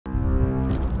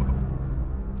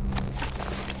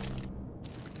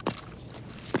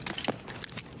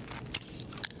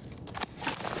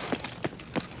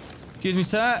Excuse me,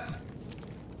 sir.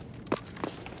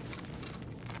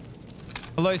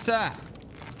 Hello, sir.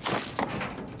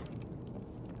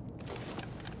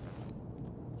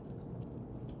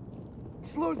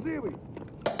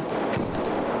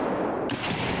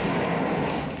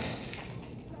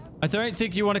 I don't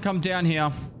think you want to come down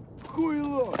here.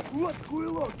 Хуйло! Вот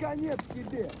хуйло! Конец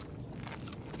тебе!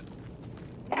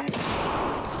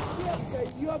 Детка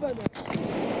ёбаная!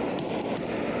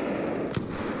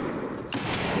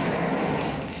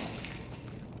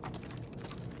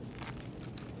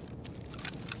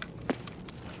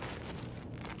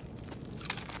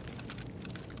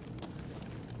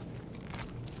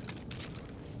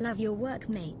 Love your work,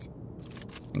 mate.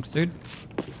 Thanks, dude.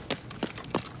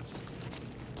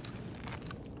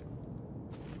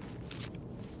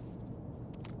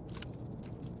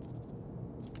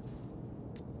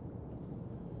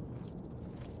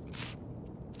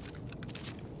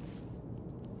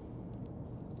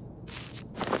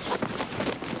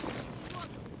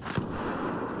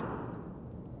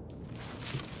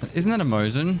 Isn't that a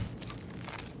Mosin?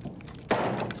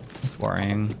 That's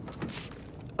worrying.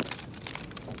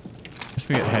 Must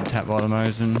we get head tapped by the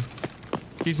Mosin?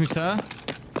 Excuse me, sir.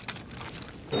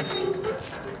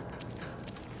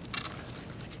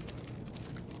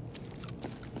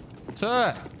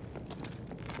 Sir!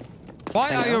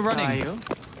 Why are you running? How are you?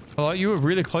 Hello, you were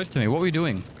really close to me. What were you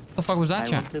doing? What the fuck was that, I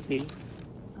chap? want to be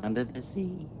under the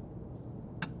sea.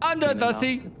 Under the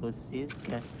sea!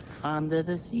 Under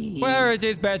the sea. Where it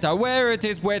is better, where it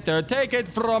is wetter, take it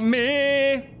from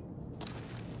me!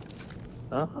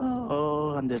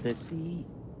 Oh, under the sea.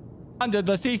 Under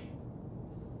the sea.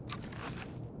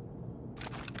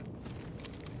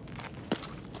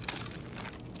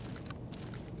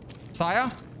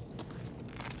 Sire?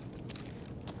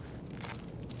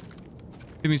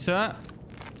 Give me, sir.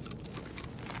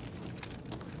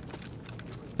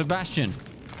 Sebastian.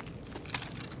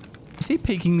 Is he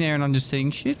peeking there and I'm just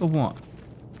seeing shit or what?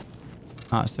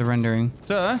 Ah, surrendering.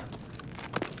 Sir?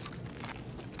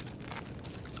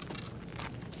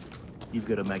 You've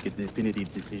got to make a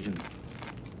definitive decision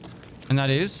And that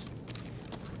is?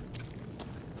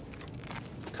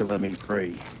 to let me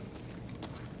free.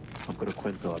 I've got a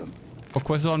quest item. What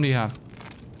quest item do you have?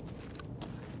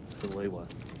 It's the Lee one.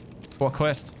 What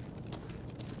quest?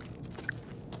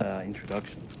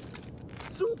 Introduction.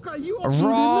 Сука,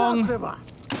 Wrong.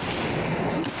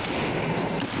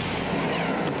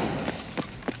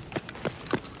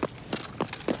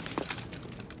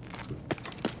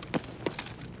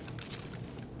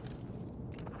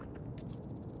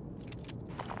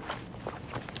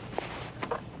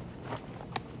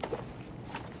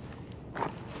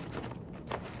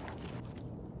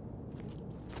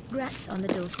 Congrats on the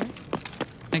daughter.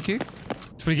 Thank you.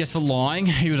 That's what he gets for lying.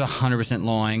 He was 100%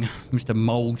 lying. Mr.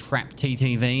 Mole Trap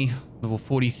TTV, level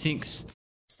 46.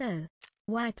 So,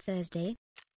 work Thursday.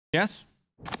 Yes?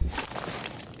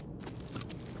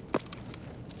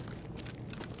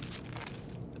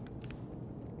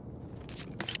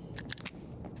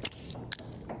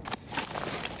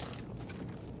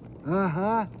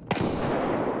 Ага.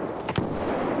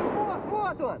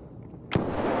 Вот он!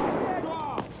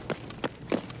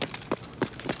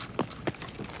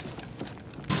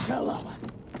 Голова.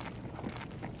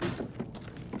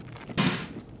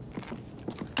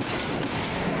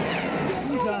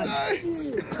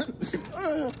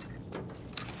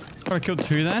 Got I killed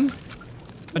two then?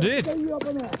 I did.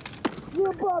 Ёбаная!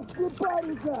 Ебать,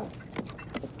 парика!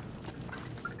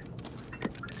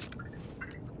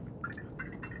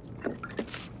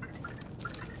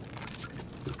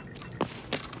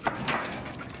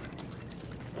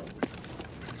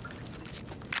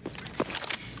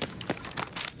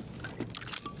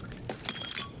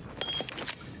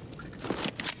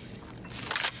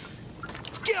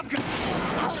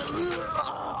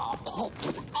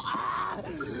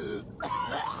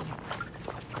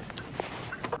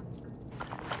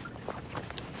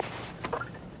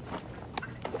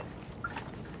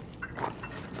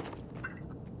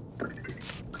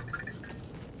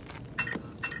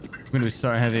 I'm gonna be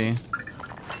so heavy.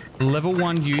 Level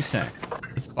 1 USEC.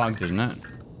 It's bugged, isn't it?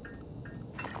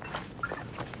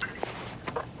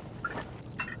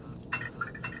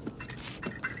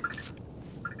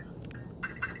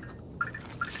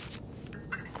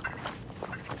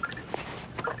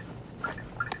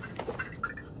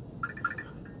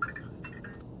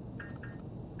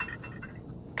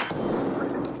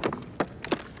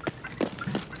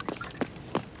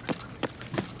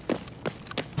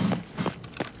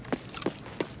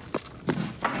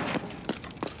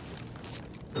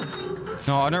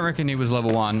 No, I don't reckon he was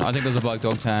level 1. I think it was a bug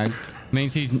dog tag.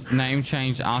 Means his name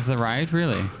changed after the raid,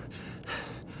 really?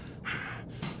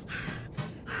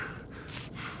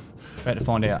 About to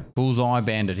find out. Bullseye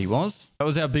bandit he was. That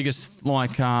was our biggest,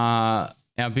 like, our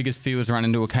biggest fear was run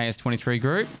into a KS-23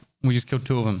 group. We just killed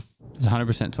 2 of them. There's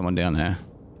 100% someone down there.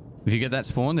 If you get that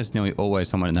spawn, there's nearly always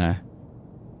someone in there.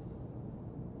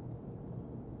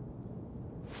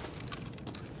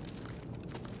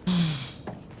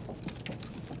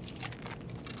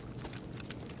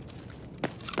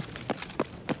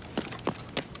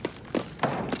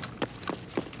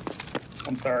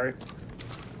 I'm sorry.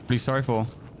 What are you sorry for?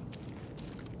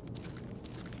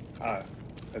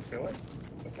 That's silly.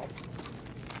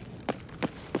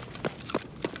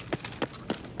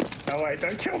 Oh wait,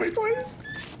 don't kill me, please.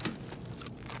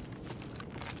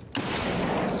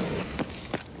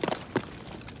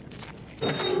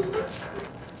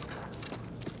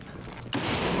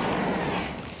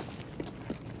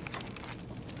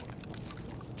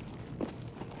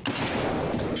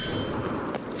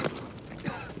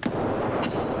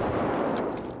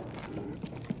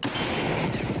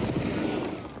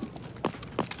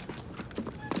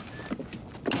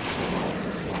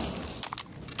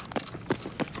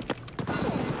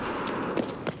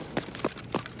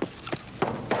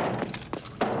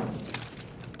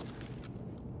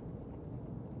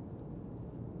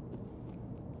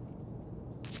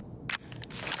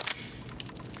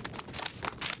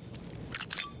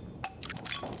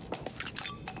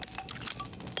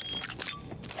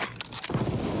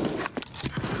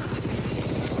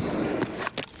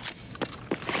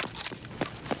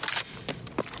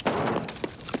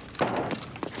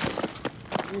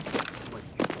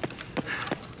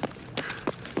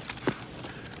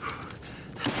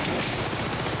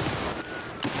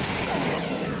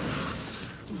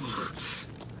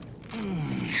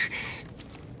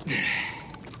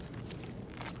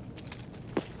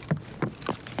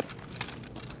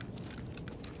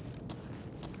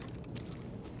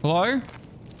 Hello?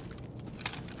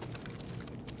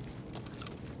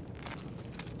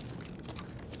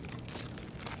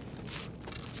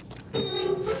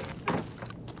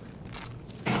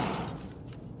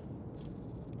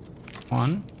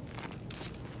 One.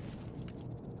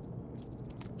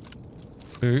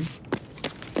 2.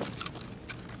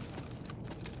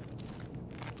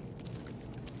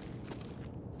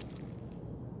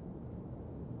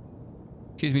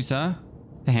 Excuse me, sir.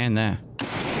 The hand there.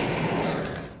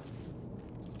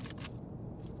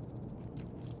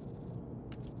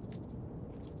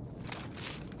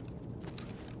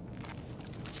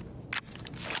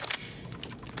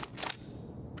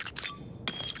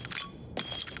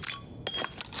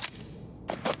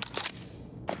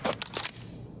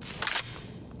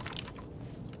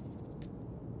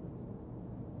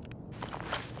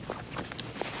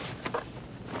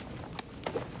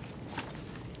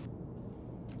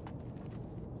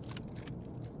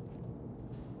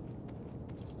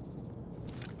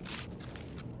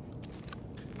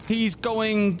 He's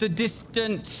going the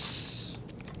distance.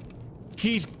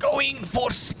 He's going for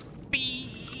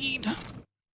speed. We've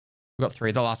got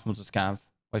 3. The last one's a scav.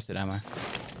 Wasted ammo.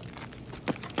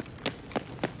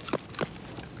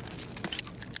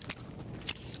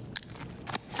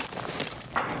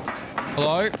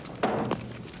 Hello?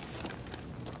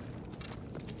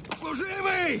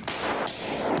 Служивый!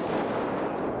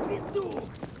 Иду!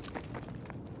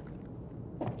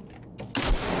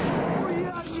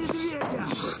 Хуя медведя!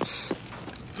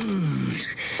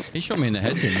 He shot me in the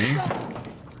head, didn't he?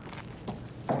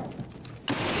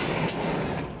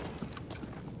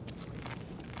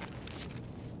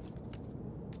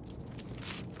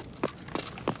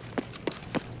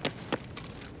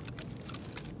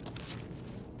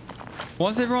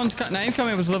 Why's everyone's name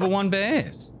coming up as level 1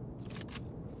 bears?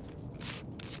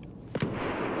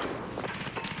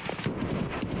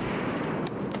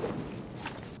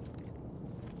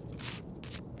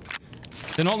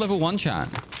 They're not level 1, chat.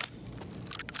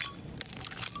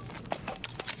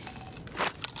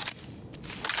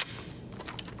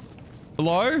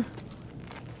 Hello?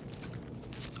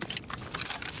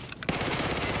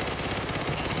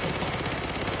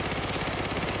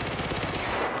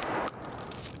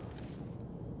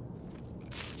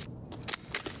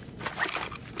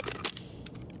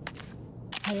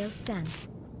 Hails done.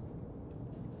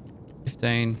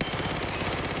 15.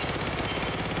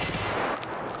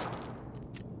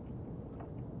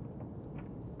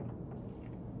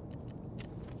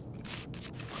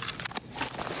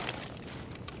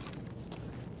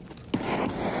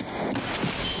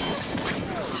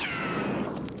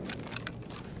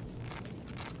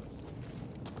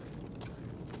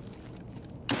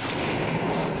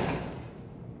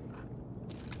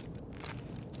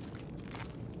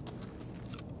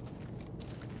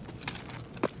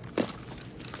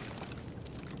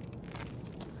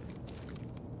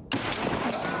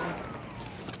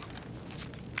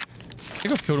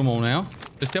 think I've killed them all now.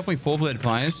 There's definitely 4-blood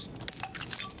players.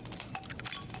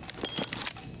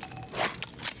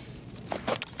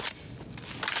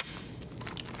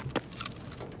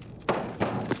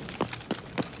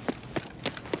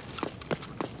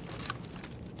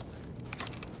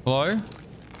 Hello?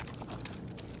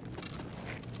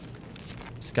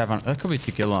 Scavenger. That could be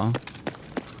tequila.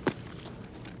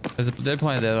 There's a dead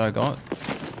player there that I got.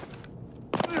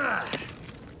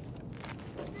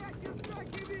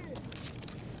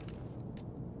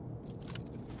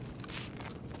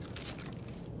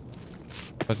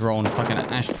 I was rolling fucking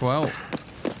Ash 12.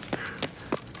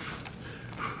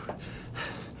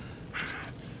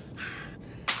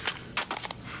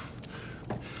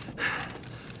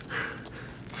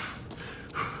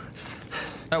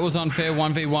 That was unfair.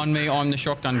 1v1 me. I'm the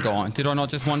shotgun guy. Did I not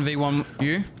just 1v1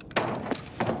 you?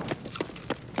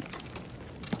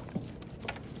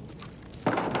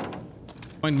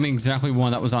 Explain to me exactly why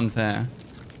that was unfair.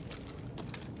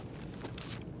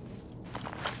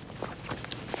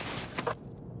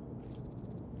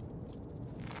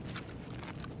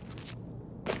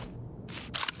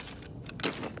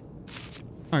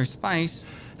 No space.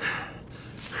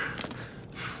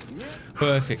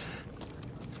 Perfect.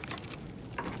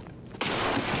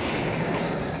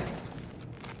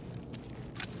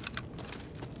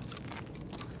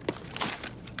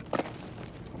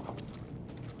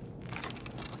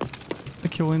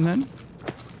 Kill him then.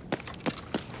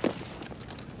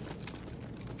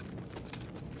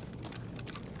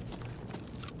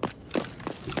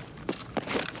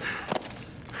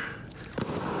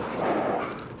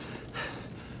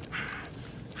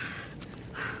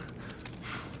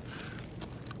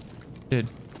 Did.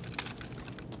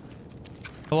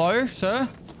 Hello, sir?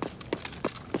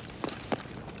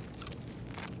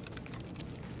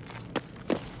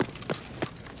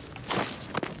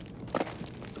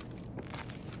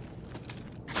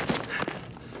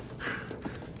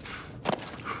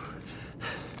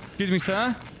 Excuse me,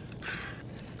 sir.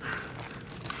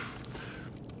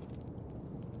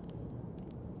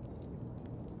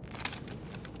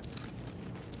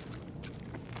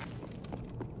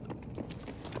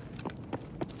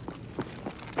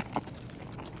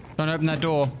 Don't open that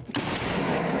door.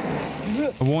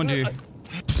 I warned you.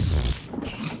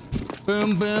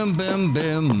 Boom, boom, boom,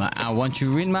 boom. I want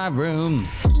you in my room.